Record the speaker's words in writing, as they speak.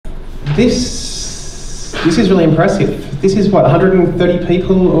This is really impressive. This is what, 130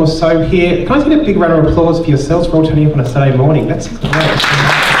 people or so here. Can I get a big round of applause for yourselves for all turning up on a Saturday morning? That's great.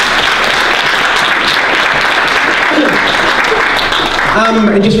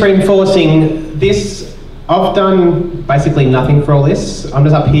 And just reinforcing this, I've done basically nothing for all this. I'm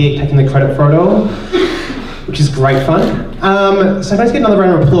just up here taking the credit for it all, which is great fun. So let's get another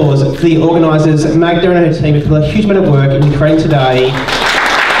round of applause for the organisers, Magda and her team, who put a huge amount of work into creating today.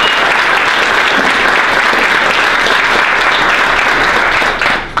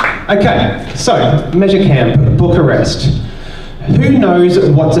 Okay, so MeasureCamp Bucharest. Who knows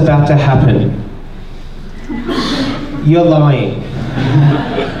what's about to happen? You're lying.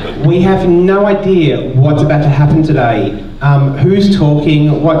 We have no idea what's about to happen today. Who's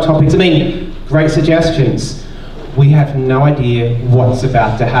talking, what topics, I mean, great suggestions. We have no idea what's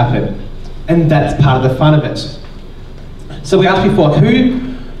about to happen. And that's part of the fun of it. So we asked before,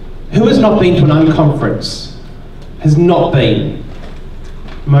 who has not been to an unconference? Has not been?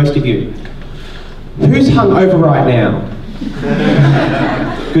 Most of you. Who's hungover right now?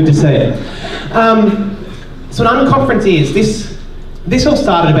 Good to see it. So an unconference is, this all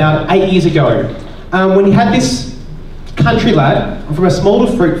started about 8 years ago, when you had this country lad from a small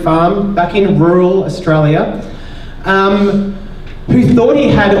fruit farm back in rural Australia, who thought he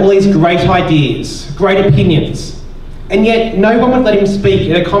had all these great ideas, great opinions, and yet no one would let him speak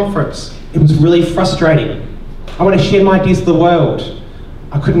at a conference. It was really frustrating. I want to share my ideas with the world.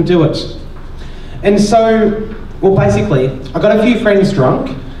 I couldn't do it. And so, well, basically, I got a few friends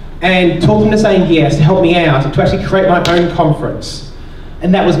drunk and talked them to saying yes to help me out to actually create my own conference.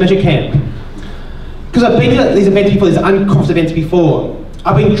 And that was MeasureCamp. Because I've been to these events before, these unconference events before.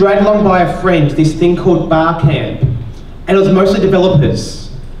 I've been dragged along by a friend to this thing called Bar Camp. And it was mostly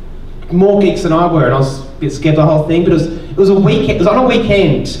developers. More geeks than I were, and I was a bit scared of the whole thing, but it was a weekend, it was on a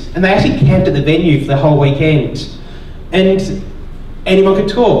weekend, and they actually camped at the venue for the whole weekend. And anyone could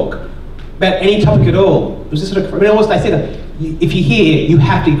talk about any topic at all. It was just sort of, I mean, they said, if you're here, you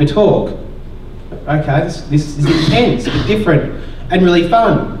have to give a talk. Okay, this is intense, but different, and really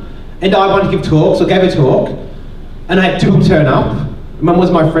fun. And I wanted to give talks, so I gave a talk, and I had 2 people turn up. One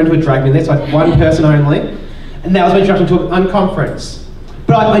was my friend who had dragged me there, so I had 1 person only, and that was my introduction to an unconference.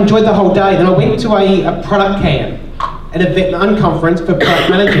 But I enjoyed the whole day. Then I went to a product camp, an event, an unconference for product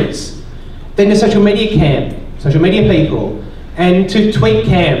managers. Then to social media camp, social media people, and to tweet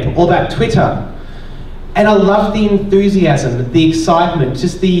camp, all about Twitter. And I loved the enthusiasm, the excitement,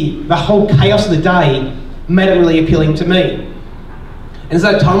 just the whole chaos of the day made it really appealing to me. And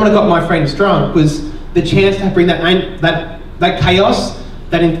so that time when I got my friends drunk was the chance to bring that chaos,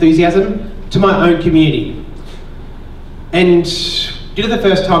 that enthusiasm to my own community. And due to the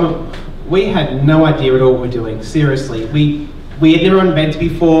first time, we had no idea at all what we were doing, seriously. We had never run events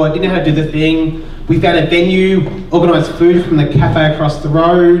before, didn't know how to do the thing. We found a venue, organised food from the cafe across the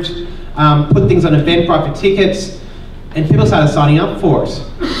road, put things on Eventbrite for tickets, and people started signing up for it.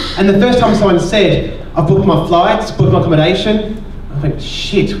 And the first time someone said, I've booked my flights, booked my accommodation, I went,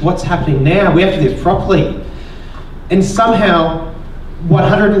 shit, what's happening now? We have to do this properly. And somehow,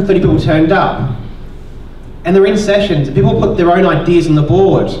 130 people turned up. And they're in sessions, and people put their own ideas on the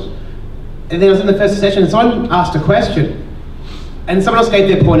board. And then I was in the first session, and someone asked a question. And someone else gave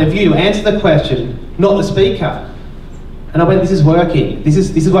their point of view to answer the question, not the speaker. And I went, this is working. This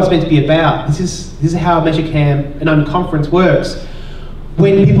is what it's meant to be about. This is how MeasureCamp and unconference works.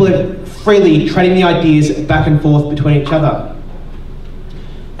 When people are freely trading the ideas back and forth between each other.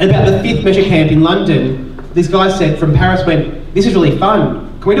 And about the 5th MeasureCamp in London, this guy said from Paris, went, this is really fun.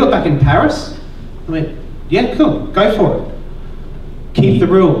 Can we do it back in Paris? I went, yeah, cool, go for it. Keep the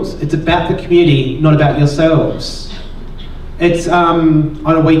rules. It's about the community, not about yourselves. It's on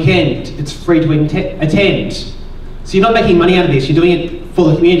a weekend, it's free to attend. So you're not making money out of this, you're doing it for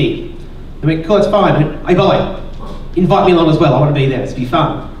the community. I mean, cool, that's fine. Hey, boy, invite me along as well, I want to be there, it's be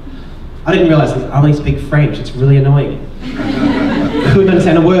fun. I didn't realise I only speak French, it's really annoying. Couldn't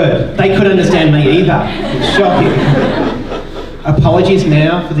understand a word. They couldn't understand me either. It's shocking. Apologies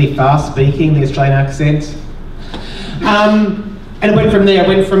now for the fast speaking, the Australian accent. And it went from there, it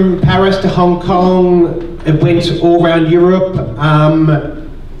went from Paris to Hong Kong, it went all around Europe. I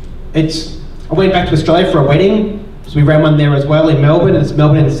went back to Australia for a wedding, so we ran one there as well in Melbourne. It's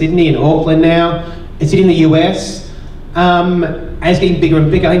Melbourne and Sydney and Auckland now. It's in the US, and it's getting bigger and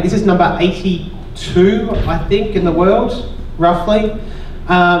bigger. I think this is number 82, I think, in the world, roughly.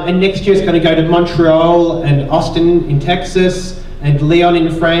 And next year it's going to go to Montreal and Austin in Texas, and Lyon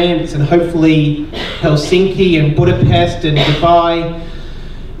in France, and hopefully Helsinki and Budapest and Dubai.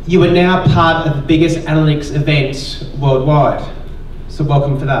 You are now part of the biggest analytics event worldwide. So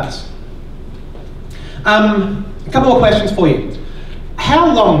welcome for that. A couple more questions for you.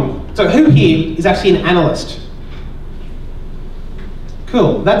 How long, so who here is actually an analyst?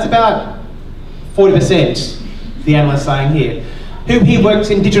 Cool, that's about 40%, the analyst saying here. Who here works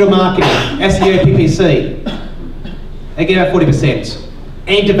in digital marketing, SEO, PPC? Again, about 40%.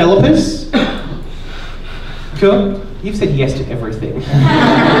 Any developers? Cool. You've said yes to everything.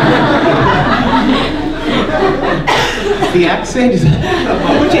 The accent is...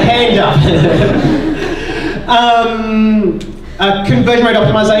 Put your hand up. Conversion rate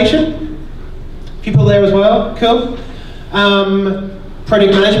optimization. People there as well. Cool.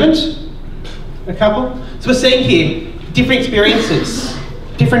 Project management. A couple. So we're seeing here different experiences,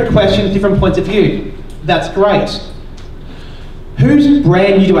 different questions, different points of view. That's great. Who's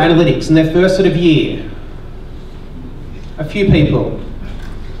brand new to analytics in their first sort of year? A few people.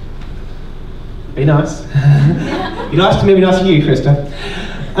 Be nice. Be nice to me, be nice to you, Krista.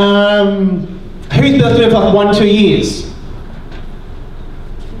 Who's been doing it for like 1-2 years?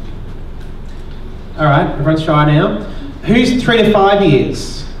 All right, everyone's shy now. Who's 3 to 5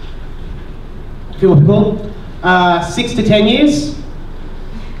 years? A few more people. 6 to 10 years?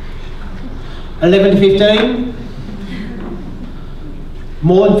 11 to 15?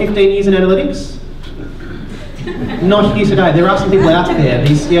 More than 15 years in analytics? Not here today. There are some people out there,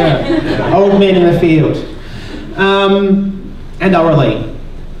 these old men in the field. And orally.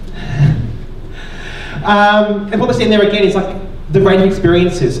 And what we're seeing there again is like the range of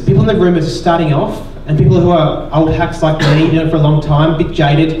experiences. People in the room are starting off, and people who are old hacks like me, you know, for a long time, a bit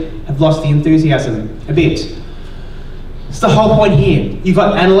jaded, have lost the enthusiasm a bit. It's the whole point here. You've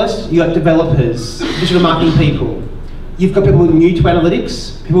got analysts, you've got developers, digital marketing people. You've got people who are new to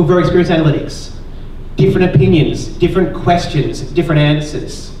analytics, people who are very experienced in analytics. Different opinions, different questions, different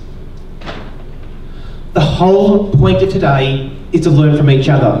answers. The whole point of today is to learn from each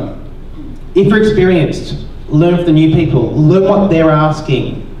other. If you're experienced, learn from the new people, learn what they're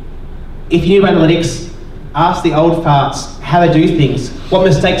asking. If you're new to analytics, ask the old farts how they do things, what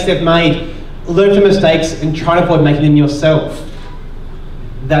mistakes they've made, learn from mistakes and try to avoid making them yourself.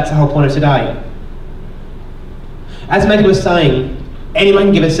 That's the whole point of today. As Michael was saying, anyone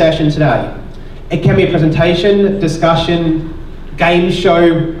can give a session today. It can be a presentation, discussion, game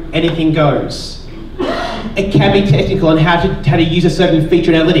show, anything goes. It can be technical on how to use a certain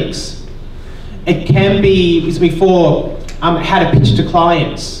feature in analytics. It can be, as before, how to pitch to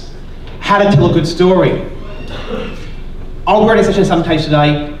clients, how to tell a good story. I'll run a session sometime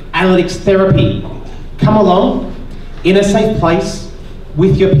today, analytics therapy. Come along, in a safe place,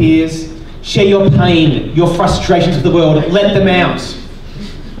 with your peers, share your pain, your frustrations with the world, let them out.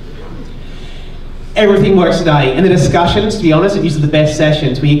 Everything works today, and the discussions, to be honest, are usually the best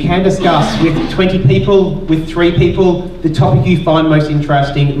sessions, where you can discuss with 20 people, with 3 people, the topic you find most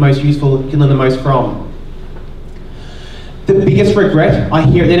interesting, most useful, you can learn the most from. The biggest regret I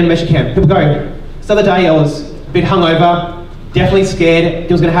hear at the end of MeasureCamp, people go, this other day I was a bit hungover, definitely scared,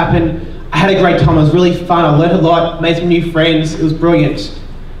 it was going to happen, I had a great time, it was really fun, I learned a lot, made some new friends, it was brilliant.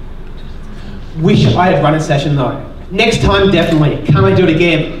 Wish I had run a session though. Next time, definitely, can't I do it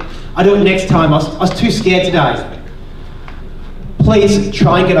again? I'll do it next time. I was too scared today. Please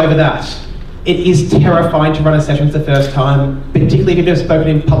try and get over that. It is terrifying to run a session for the first time, particularly if you've never spoken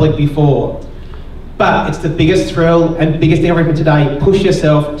in public before. But it's the biggest thrill and biggest thing I recommend today. Push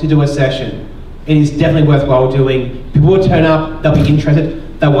yourself to do a session. It is definitely worthwhile doing. People will turn up, they'll be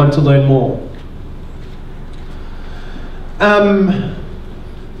interested, they'll want to learn more. I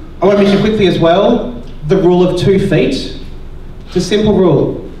want to mention quickly as well, the rule of 2 feet. It's a simple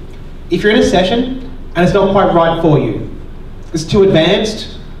rule. If you're in a session and it's not quite right for you, it's too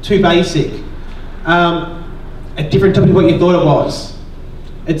advanced, too basic, a different topic of what you thought it was,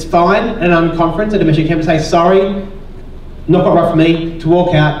 it's fine at an unconference at a MeasureCamp to say, sorry, not quite right for me, to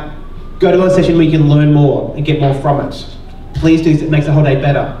walk out, go to another session where you can learn more and get more from it. Please do, it makes the whole day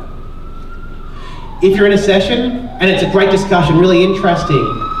better. If you're in a session and it's a great discussion, really interesting,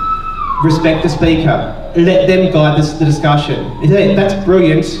 respect the speaker. Let them guide the discussion. That's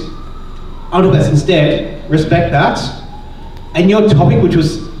brilliant. I'll do this instead. Respect that. And your topic, which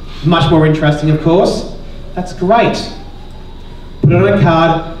was much more interesting, of course, that's great. Put it on a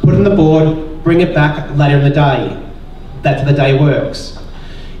card, put it on the board, bring it back later in the day. That's how the day works.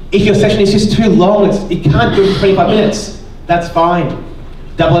 If your session is just too long, it can't do it in 25 minutes, that's fine.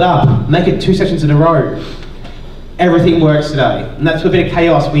 Double it up. Make it 2 sessions in a row. Everything works today. And that's with a bit of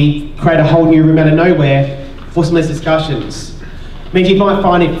chaos. We create a whole new room out of nowhere for some of these discussions. It means you might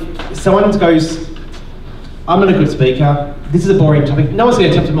find if someone goes, I'm not a good speaker, this is a boring topic, no one's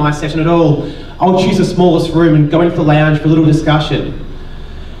going to come to my session at all, I'll choose the smallest room and go into the lounge for a little discussion.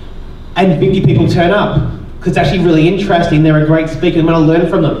 and 50 people turn up, because it's actually really interesting, they're a great speaker, and we want to learn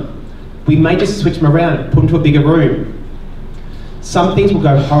from them. We may just switch them around, put them to a bigger room. Some things will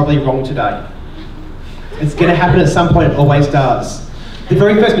go horribly wrong today. It's going to happen at some point, it always does. The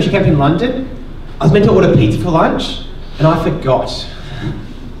very first MeasureCamp in London, I was meant to order pizza for lunch, and I forgot.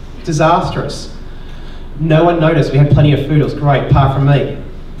 Disastrous. No one noticed, we had plenty of food, it was great, apart from me.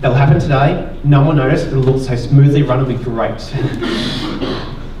 That'll happen today, no one will notice, it'll look so smoothly run, it'll be great.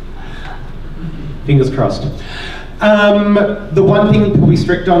 Fingers crossed. The one thing we'll be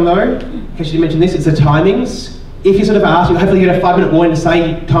strict on though, in case you didn't mention this, is the timings. If you sort of ask, hopefully you get a 5-minute warning to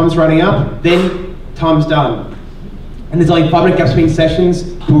say time's running up, then time's done. And there's only 5-minute gaps between sessions.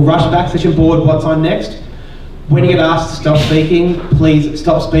 We'll rush back, session board, what's on next. When you get asked to stop speaking, please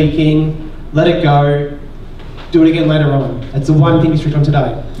stop speaking, let it go, do it again later on. That's the one thing to strict on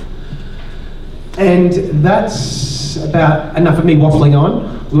today. And that's about enough of me waffling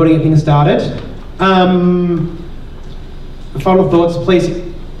on. We want to get things started. Final thoughts, please,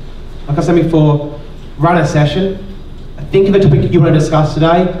 like I said before, run a session. Think of a topic you want to discuss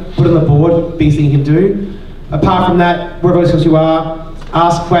today, put it on the board, biggest thing you can do. Apart from that, wherever else you are,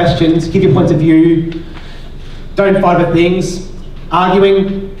 ask questions, give your points of view, don't fight over things.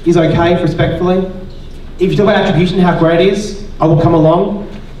 Arguing is okay, respectfully. If you talk about attribution, how great it is, I will come along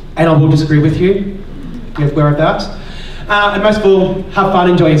and I will disagree with you. Be aware of that. And most of all, have fun,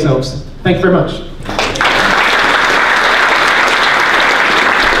 enjoy yourselves. Thank you very much.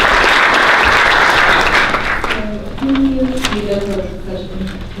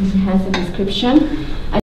 Enhance the description.